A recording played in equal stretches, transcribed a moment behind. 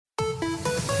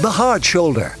The Hard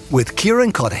Shoulder with Kieran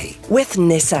with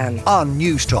Nissan on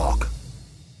News Talk.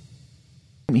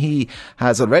 He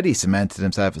has already cemented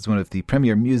himself as one of the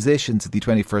premier musicians of the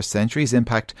 21st century, his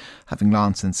impact having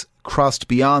long since crossed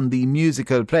beyond the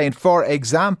musical plane. For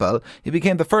example, he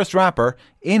became the first rapper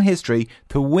in history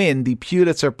to win the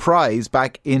Pulitzer Prize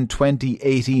back in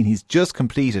 2018. He's just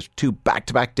completed 2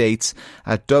 back-to-back dates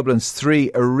at Dublin's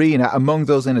 3 Arena. Among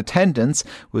those in attendance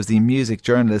was the music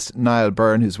journalist Niall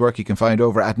Byrne, whose work you can find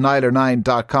over at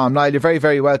nialler9.com. Niall, you're very,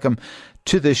 very welcome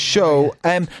to the show.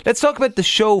 Let's talk about the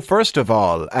show first of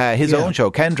all. His own show,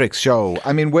 Kendrick's show.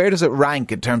 I mean, where does it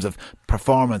rank in terms of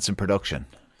performance and production?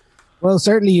 Well,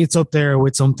 certainly it's up there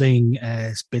with something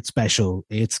a bit special.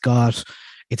 It's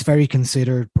very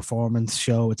considered performance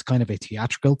show. It's kind of a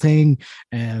theatrical thing.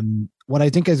 What I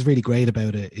think is really great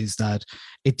about it is that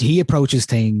he approaches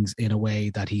things in a way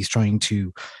that he's trying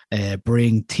to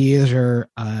bring theatre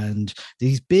and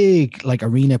these big like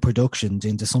arena productions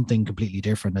into something completely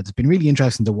different. It's been really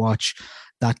interesting to watch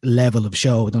that level of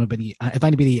show. If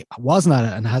anybody wasn't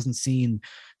at it and hasn't seen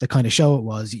the kind of show it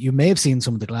was, you may have seen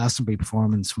some of the Glastonbury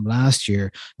performance from last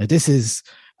year. Now, this is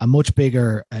a much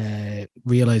bigger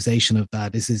realization of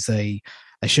that. This is a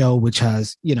show which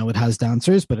has, it has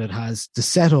dancers, but the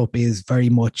setup is very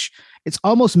much, it's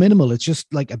almost minimal. It's just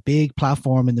like a big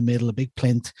platform in the middle, a big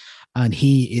plinth, and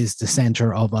he is the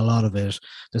center of a lot of it.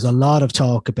 There's a lot of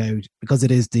talk about, because it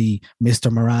is the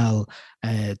Mr. Morale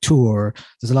tour,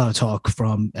 there's a lot of talk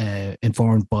from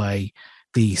informed by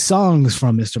the songs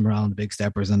from Mr. Morale and the Big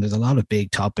Steppers, and there's a lot of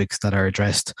big topics that are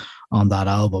addressed on that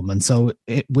album. And so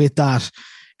with that,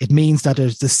 it means that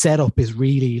the setup is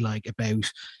really like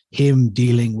about him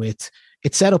dealing with,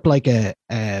 it's set up like a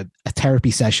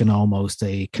therapy session, almost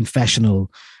a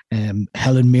confessional.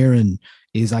 Helen Mirren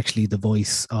is actually the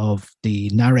voice of the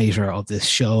narrator of this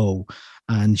show,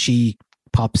 and she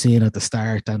pops in at the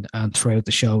start and throughout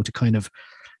the show to kind of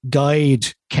guide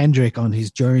Kendrick on his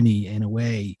journey in a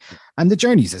way. And the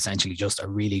journey is essentially just a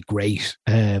really great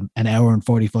an hour and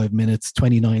 45 minutes,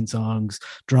 29 songs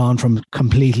drawn from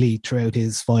completely throughout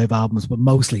his 5 albums, but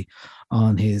mostly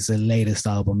on his latest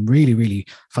album. Really, really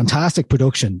fantastic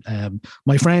production.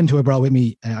 My friend who I brought with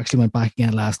me actually went back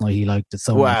again last night. He liked it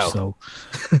so much. So,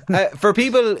 for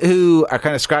people who are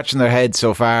kind of scratching their heads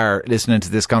so far listening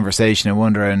to this conversation and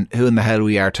wondering who in the hell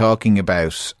we are talking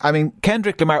about, I mean,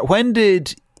 Kendrick Lamar, when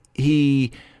did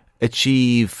he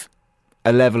achieve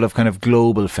a level of kind of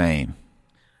global fame?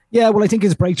 Yeah, well, I think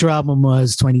his breakthrough album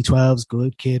was 2012's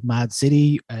Good Kid, Mad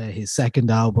City. His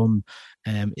second album,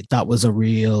 that was a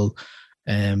real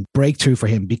breakthrough for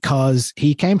him because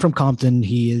he came from Compton.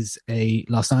 He is a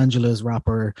Los Angeles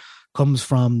rapper, comes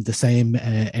from the same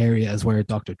area as where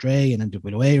Dr. Dre and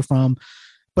NWA are from.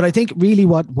 But I think really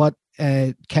what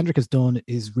Kendrick has done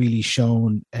is really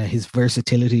shown his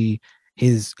versatility.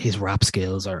 His rap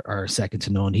skills are second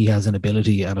to none. He has an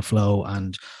ability and a flow,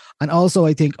 and also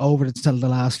I think over the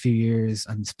last few years,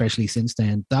 and especially since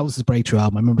then, that was his breakthrough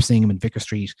album. I remember seeing him in Vicar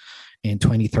Street in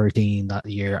 2013 that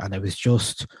year, and it was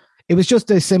just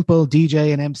a simple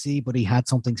DJ and MC, but he had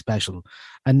something special.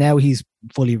 And now he's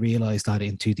fully realized that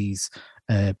into these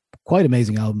quite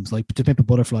amazing albums like To Pimp a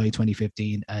Butterfly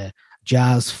 2015,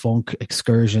 Jazz Funk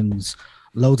Excursions.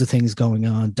 Loads of things going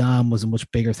on. Damn was a much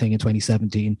bigger thing in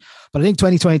 2017. But I think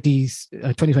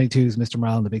 2022's Mr.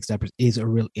 Morale and the Big Steppers is a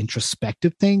real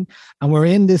introspective thing. And we're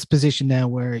in this position now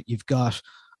where you've got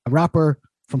a rapper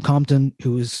from Compton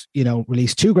who's,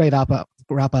 released 2 great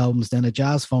rap albums, then a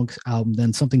jazz funk album,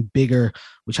 then something bigger,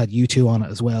 which had U2 on it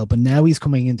as well. But now he's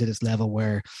coming into this level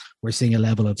where we're seeing a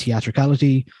level of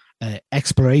theatricality,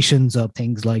 explorations of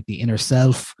things like the inner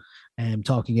self,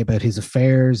 talking about his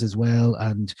affairs as well,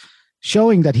 and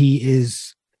showing that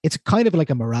it's kind of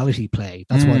like a morality play.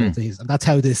 That's what it is. And that's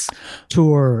how this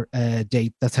tour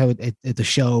that's how the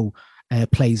show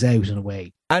plays out in a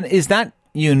way. And is that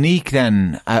unique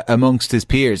then amongst his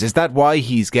peers? Is that why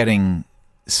he's getting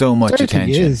so much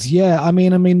attention? Is, yeah. I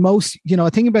mean, most, the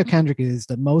thing about Kendrick is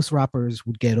that most rappers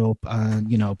would get up and,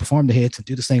 perform the hits and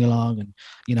do the sing along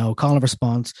and, call and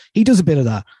response. He does a bit of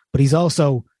that, but he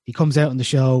comes out in the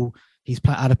show. He's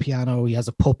at a piano. He has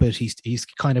a puppet. He's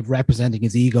kind of representing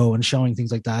his ego and showing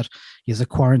things like that. He has a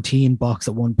quarantine box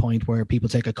at one point where people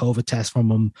take a COVID test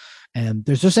from him.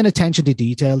 There's just an attention to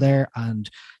detail there. And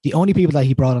the only people that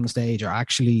he brought on the stage are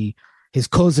actually his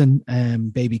cousin,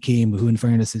 Baby Keem, who in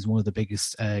fairness is one of the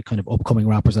biggest kind of upcoming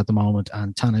rappers at the moment,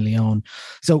 and Tana Leon.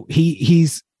 So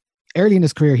he's early in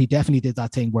his career, he definitely did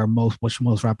that thing where most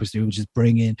rappers do, which is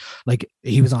bring in, like,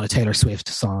 he was on a Taylor Swift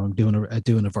song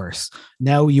doing a verse.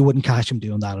 Now you wouldn't catch him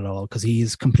doing that at all because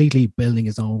he's completely building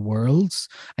his own worlds,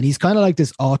 and he's kind of like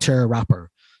this auteur rapper.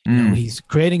 You know, he's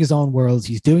creating his own worlds.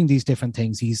 He's doing these different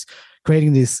things. He's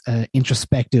creating this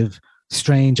introspective,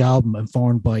 strange album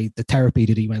informed by the therapy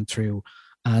that he went through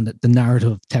and the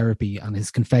narrative therapy and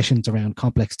his confessions around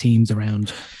complex themes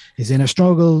around his inner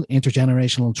struggle,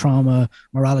 intergenerational trauma,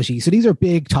 morality. So these are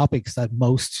big topics that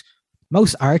most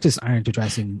artists aren't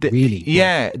addressing, really.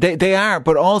 Yeah, they are,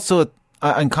 but also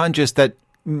I'm conscious that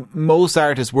most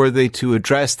artists, were they to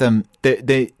address them,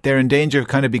 they're in danger of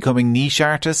kind of becoming niche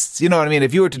artists. You know what I mean?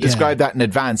 If you were to describe that in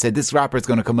advance, say this rapper is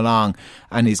going to come along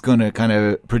and he's going to kind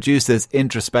of produce this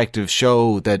introspective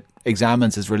show that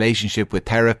examines his relationship with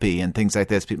therapy and things like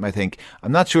this, people might think,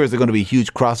 I'm not sure is there going to be a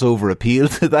huge crossover appeal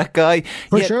to that guy.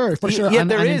 For sure. Yeah,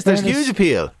 there's huge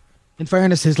appeal. In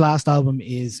fairness, his last album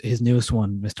is his newest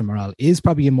one, Mr. Morale, is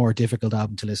probably a more difficult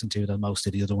album to listen to than most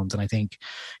of the other ones. And I think,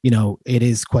 you know,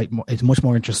 it's much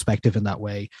more introspective in that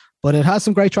way. But it has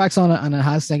some great tracks on it, and it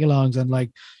has sing-alongs, and like,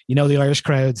 you know, the Irish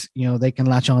crowds, you know, they can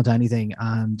latch on to anything,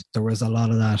 and there was a lot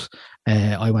of that.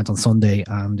 I went on Sunday,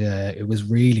 and it was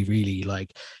really, really,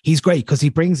 like, he's great because he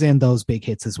brings in those big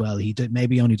hits as well. He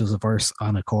maybe only does a verse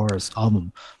on a chorus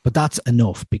album, but that's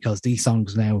enough, because these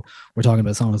songs now, we're talking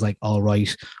about songs like All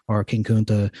Right or King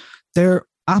Kunta, they're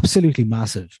absolutely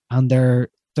massive, and they're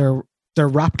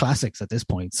rap classics at this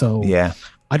point. So yeah,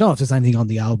 I don't know if there's anything on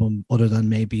the album other than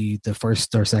maybe the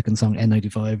first or second song,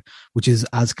 N95, which is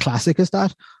as classic as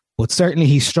that. But certainly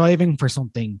he's striving for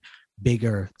something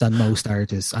bigger than most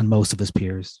artists and most of his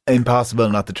peers. Impossible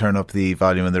not to turn up the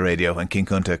volume on the radio when King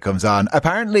Kunta comes on.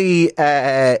 Apparently,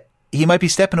 he might be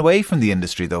stepping away from the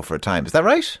industry, though, for a time. Is that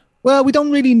right? Well, we don't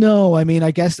really know. I mean,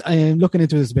 I guess I'm looking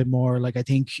into this a bit more. Like, I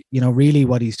think, you know, really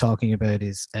what he's talking about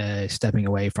is stepping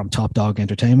away from Top Dog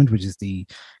Entertainment, which is the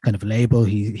kind of label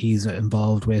he's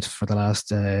involved with for the last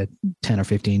 10 or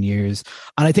 15 years.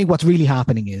 And I think what's really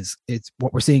happening is,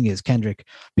 what we're seeing is Kendrick,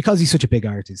 because he's such a big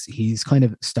artist, he's kind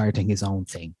of starting his own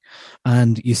thing.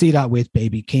 And you see that with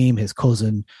Baby Keem, his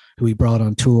cousin, who he brought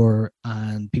on tour,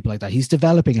 and people like that. He's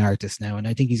developing artists now, and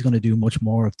I think he's going to do much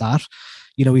more of that.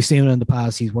 You know, we've seen it in the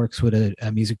past. He works with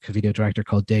a music video director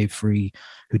called Dave Free,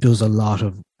 who does a lot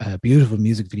of beautiful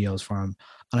music videos for him.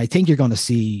 And I think you're going to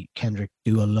see Kendrick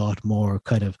do a lot more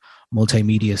kind of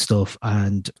multimedia stuff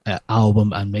and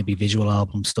album and maybe visual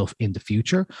album stuff in the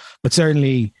future. But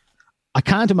certainly, I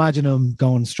can't imagine him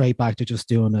going straight back to just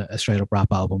doing a straight up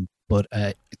rap album. But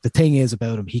the thing is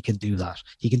about him, he can do that.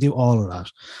 He can do all of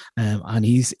that. And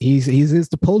he's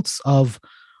the pulse of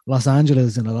Los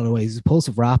Angeles in a lot of ways. The pulse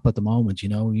of rap at the moment. You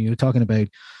know, you're talking about,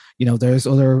 you know, there's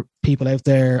other people out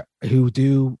there who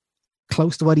do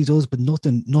close to what he does, but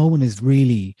no one is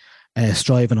really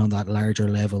striving on that larger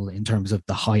level in terms of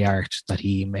the high art that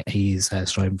he's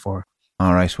striving for.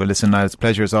 All right. Well, listen, Niall, it's a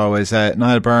pleasure as always.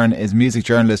 Niall Byrne is a music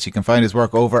journalist. You can find his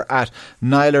work over at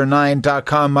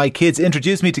nialler9.com. My kids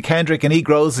introduced me to Kendrick and he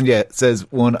grows in you,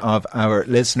 says one of our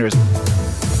listeners.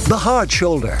 The Hard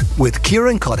Shoulder with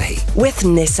Kieran Cuddihy. With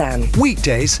Nissan.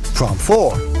 Weekdays from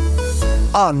 4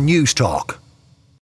 on News Talk.